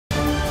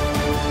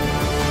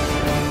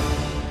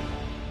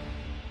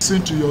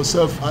listen to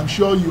yourself, I'm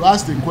sure you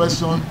asked the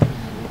question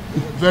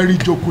very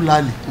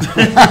jocularly.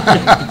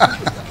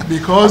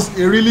 Because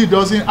it really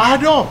doesn't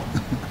add up.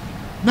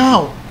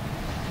 Now,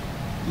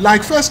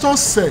 like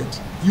Festus said,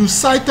 you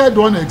cited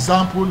one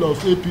example of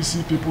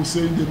APC people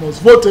saying they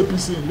must vote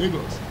APC in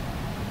Lagos.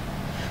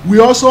 We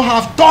also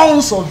have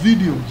tons of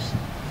videos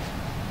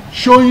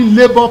showing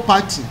Labour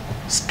Party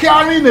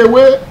scaring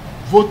away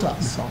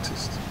voters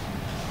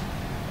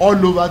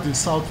all over the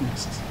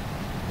Southeast.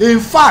 In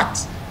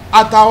fact,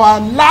 at our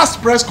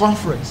last press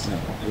conference,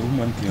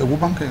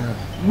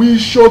 we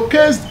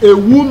showcased a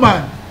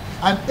woman,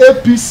 an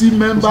APC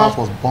member,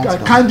 a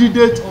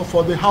candidate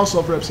for the House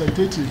of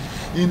Representatives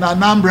in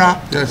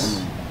Anambra,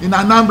 in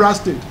Anambra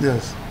State,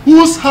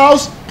 whose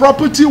house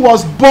property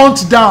was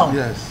burnt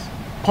down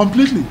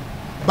completely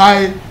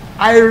by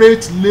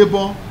irate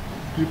Labour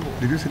people.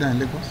 Did you see that in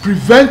Lagos?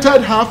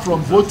 Prevented her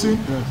from voting,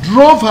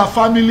 drove her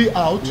family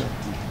out,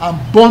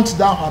 and burnt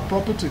down her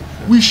property.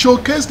 We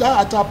showcased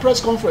her at our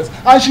press conference,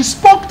 and she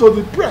spoke to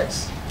the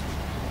press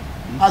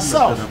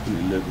herself. That happened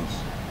in Lagos.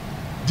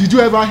 Did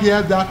you ever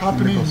hear that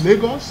happening in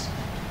Lagos?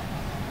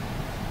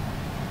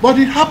 But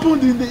it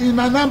happened in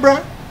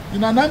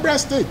Anambra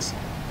State,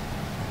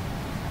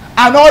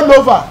 and all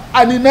over,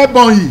 and in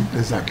Ebonyi.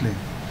 Exactly.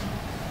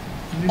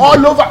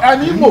 All over,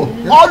 and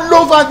Imo, all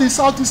over the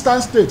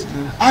southeastern state.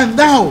 And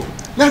now,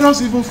 let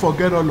us even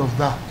forget all of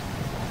that.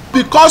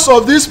 Because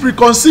of these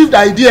preconceived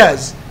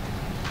ideas,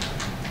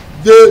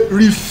 they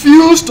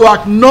refuse to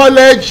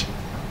acknowledge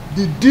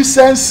the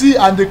decency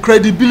and the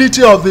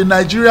credibility of the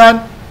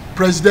Nigerian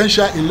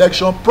presidential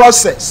election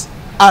process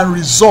and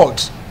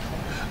results,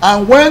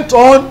 and went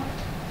on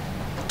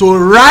to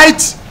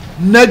write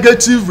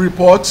negative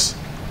reports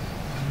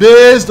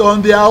based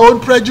on their own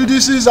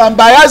prejudices and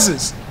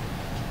biases.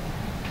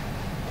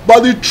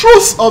 But the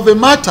truth of the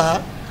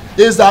matter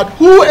is that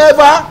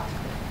whoever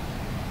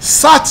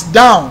sat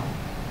down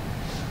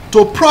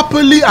to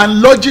properly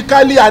and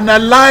logically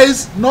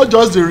analyze not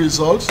just the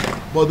results,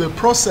 but the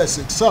process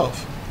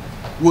itself,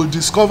 will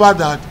discover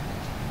that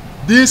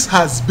this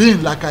has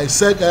been, like I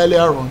said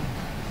earlier on,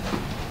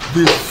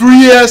 the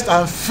freest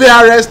and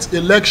fairest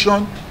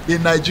election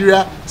in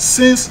Nigeria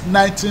since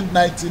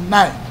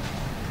 1999,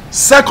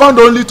 second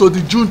only to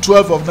the June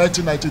 12th of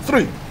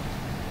 1993.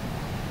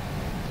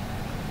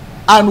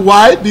 And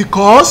why?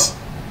 Because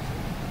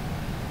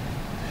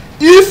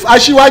if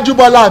Asiwaju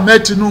Bola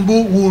Ahmed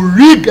Tinubu will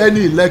rig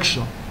any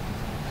election,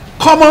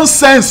 common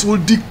sense will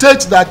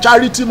dictate that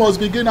charity must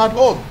begin at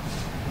home.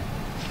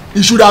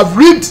 He should have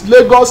rigged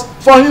Lagos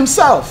for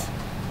himself.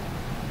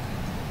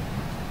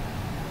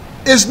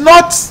 It's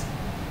not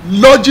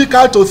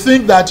logical to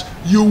think that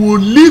you will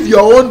leave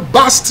your own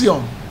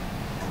bastion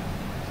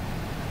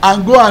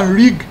and go and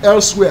rig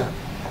elsewhere.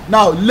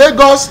 Now,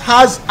 Lagos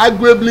has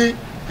arguably,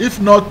 if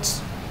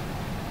not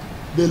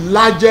the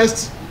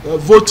largest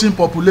voting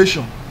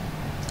population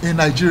in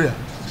Nigeria.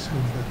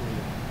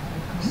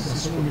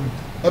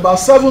 About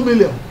 7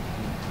 million.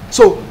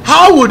 So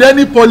how would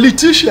any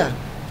politician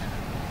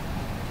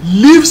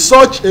leave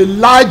such a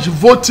large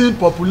voting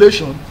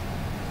population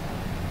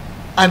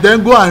and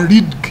then go and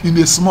rig in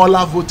a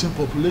smaller voting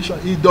population?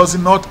 It does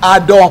not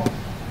add up.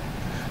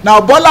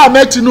 Now, Bola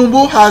Ahmed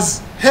Tinubu has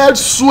held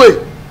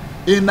sway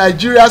in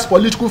Nigeria's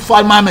political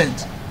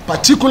firmament,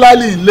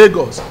 particularly in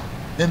Lagos,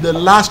 in the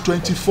last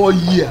 24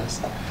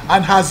 years,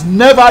 and has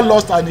never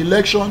lost an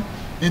election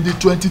in the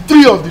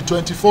 23 of the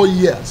 24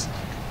 years.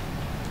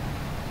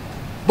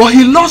 But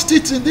he lost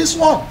it in this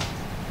one.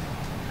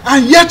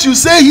 And yet you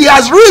say he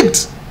has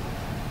rigged.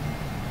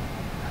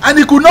 And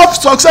he could not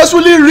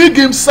successfully rig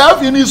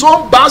himself in his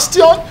own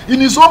bastion, in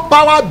his own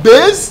power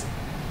base.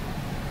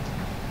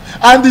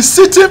 And the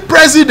sitting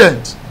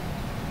president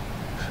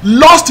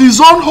lost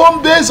his own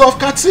home base of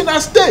Katsina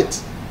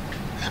State.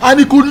 And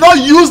he could not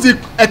use the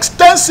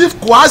extensive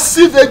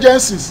coercive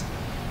agencies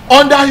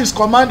under his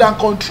command and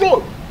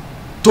control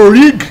to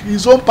rig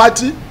his own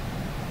party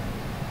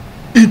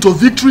into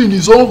victory in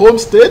his own home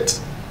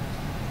state.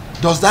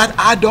 Does that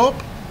add up?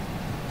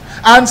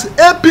 And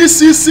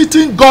APC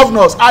sitting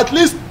governors, at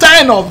least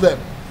 10 of them,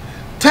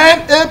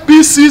 10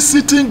 APC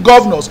sitting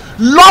governors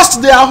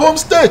lost their home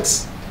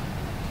states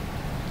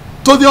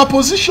to the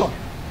opposition.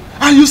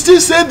 And you still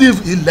say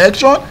the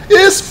election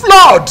is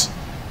flawed.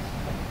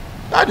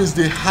 That is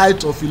the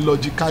height of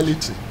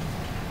illogicality.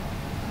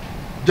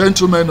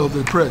 Gentlemen of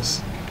the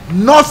press,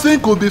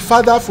 nothing could be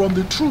further from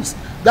the truth.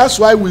 That's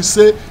why we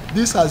say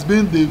this has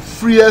been the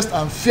freest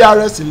and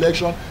fairest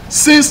election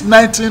since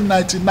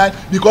 1999,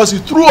 because he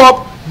threw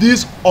up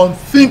these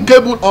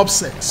unthinkable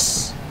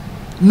upsets.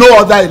 No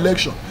other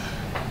election.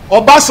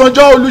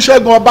 Obasanjo,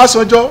 Olusegun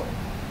Obasanjo,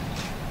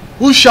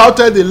 who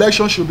shouted the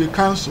election should be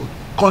cancelled,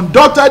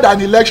 conducted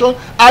an election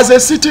as a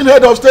sitting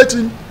head of state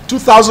in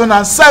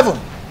 2007.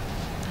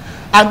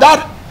 And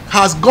that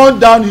has gone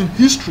down in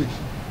history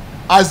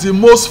as the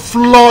most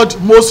flawed,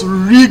 most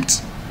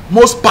rigged,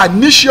 most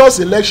pernicious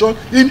election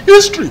in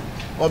history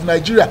of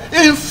Nigeria.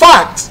 In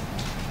fact,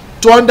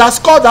 to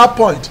underscore that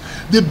point,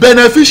 the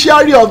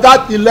beneficiary of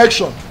that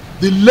election,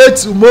 the late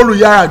Umaru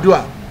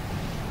Yar'Adua,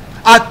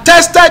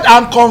 attested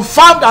and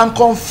confirmed and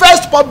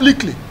confessed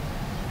publicly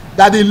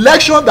that the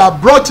election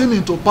that brought him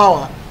into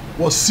power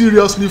was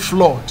seriously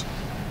flawed.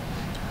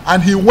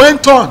 And he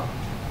went on,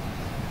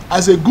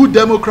 as a good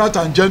Democrat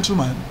and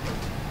gentleman,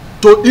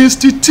 to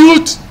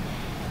institute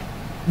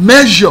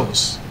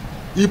measures.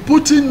 He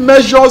put in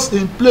measures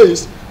in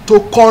place to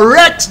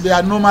correct the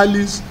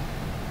anomalies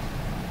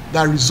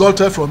that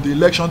resulted from the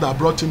election that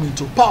brought him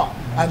into power.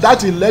 And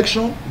that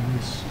election,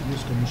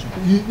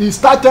 he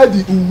started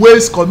the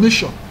Uwais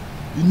Commission,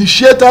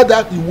 initiated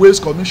that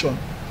Uwais Commission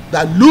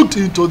that looked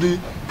into the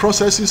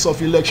processes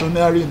of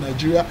electioneering in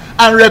Nigeria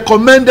and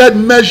recommended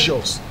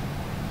measures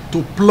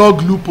to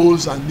plug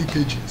loopholes and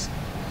leakages.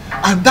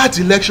 And that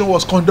election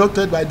was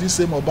conducted by this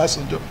same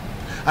Obasanjo.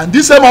 And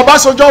this same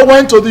Obasanjo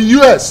went to the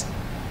US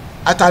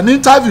at an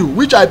interview,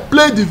 which I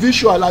played the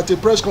visual at a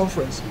press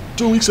conference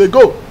 2 weeks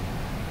ago,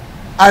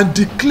 and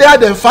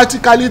declared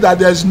emphatically that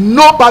there is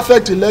no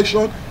perfect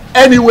election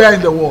anywhere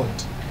in the world.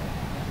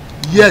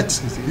 Yet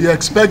he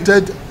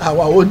expected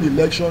our own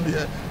election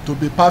here to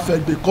be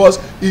perfect because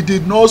it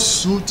did not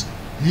suit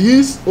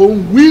his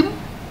own whim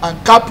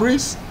and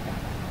caprice,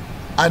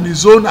 and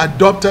his own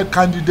adopted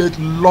candidate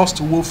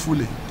lost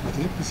woefully.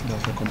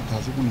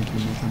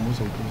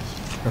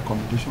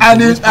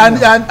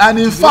 And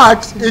in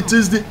fact, it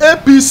is the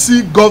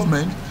APC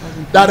government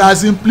that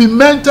has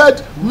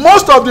implemented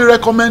most of the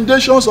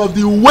recommendations of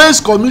the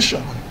Uwais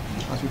Commission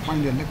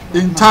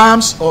in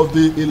terms of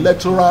the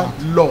electoral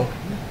law.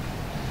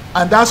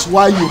 And that's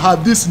why you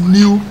have this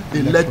new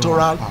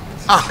electoral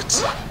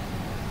act.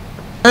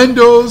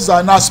 Windows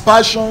and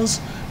aspersions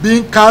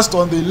being cast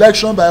on the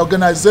election by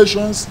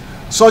organizations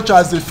such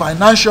as the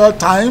Financial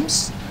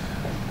Times,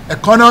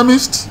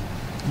 Economist,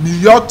 New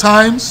York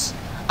Times,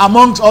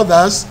 amongst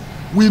others.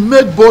 We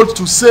made bold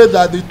to say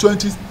that the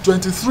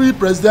 2023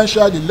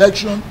 presidential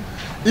election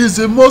is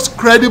the most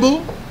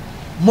credible,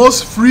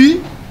 most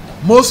free,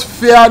 most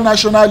fair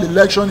national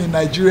election in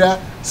Nigeria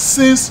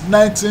since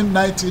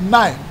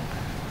 1999.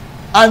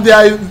 And there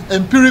are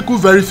empirical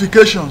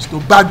verifications to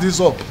back this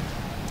up.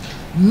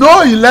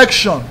 No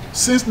election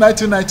since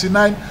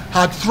 1999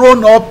 had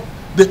thrown up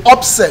the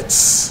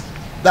upsets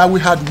that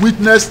we had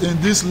witnessed in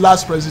this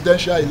last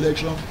presidential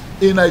election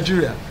in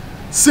Nigeria.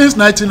 Since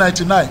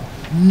 1999,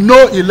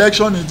 no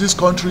election in this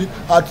country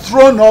had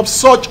thrown up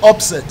such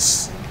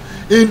upsets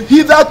in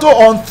hitherto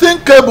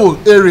unthinkable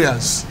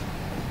areas.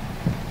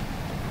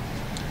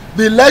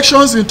 The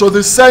elections into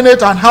the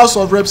Senate and House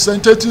of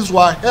Representatives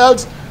were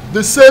held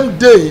the same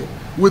day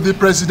with the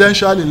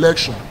presidential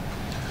election.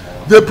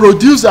 They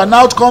produced an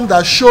outcome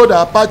that showed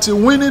our party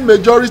winning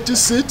majority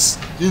seats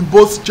in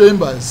both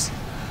chambers.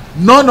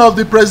 None of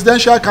the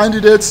presidential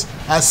candidates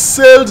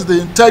assailed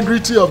the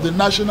integrity of the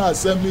National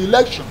Assembly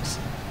elections.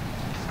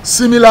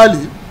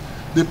 Similarly,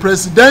 the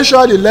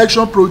presidential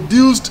election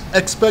produced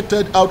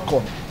expected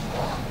outcome.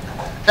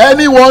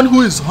 Anyone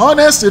who is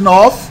honest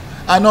enough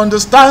and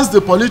understands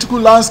the political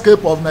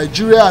landscape of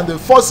Nigeria and the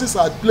forces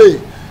at play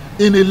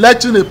in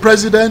electing a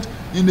president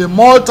in a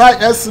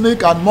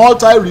multi-ethnic and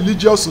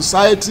multi-religious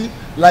society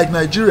like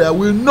Nigeria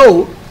will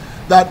know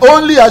that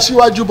only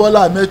Asiwaju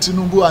Bola Ahmed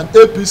Tinubu and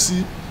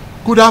APC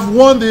could have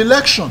won the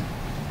election.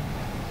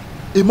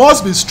 It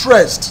must be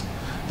stressed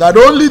that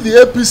only the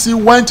APC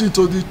went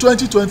into the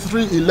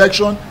 2023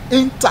 election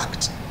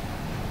intact.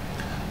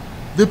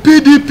 The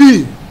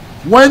PDP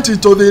went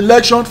into the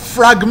election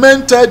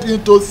fragmented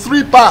into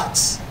 3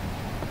 parts.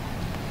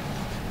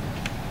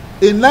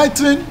 In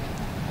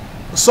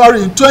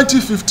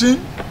 2015,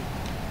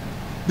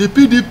 the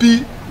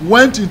PDP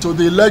went into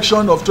the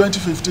election of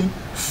 2015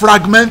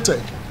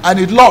 fragmented, and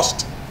it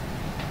lost.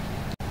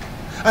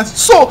 And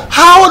so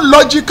how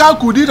logical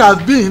could it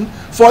have been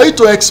for it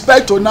to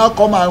expect to now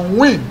come and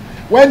win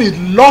when it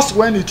lost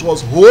when it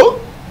was whole,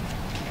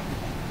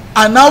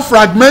 and now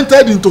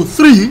fragmented into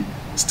 3,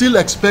 still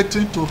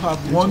expecting to have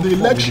won the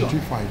election?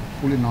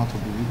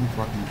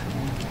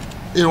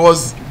 It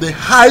was the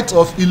height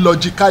of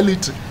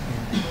illogicality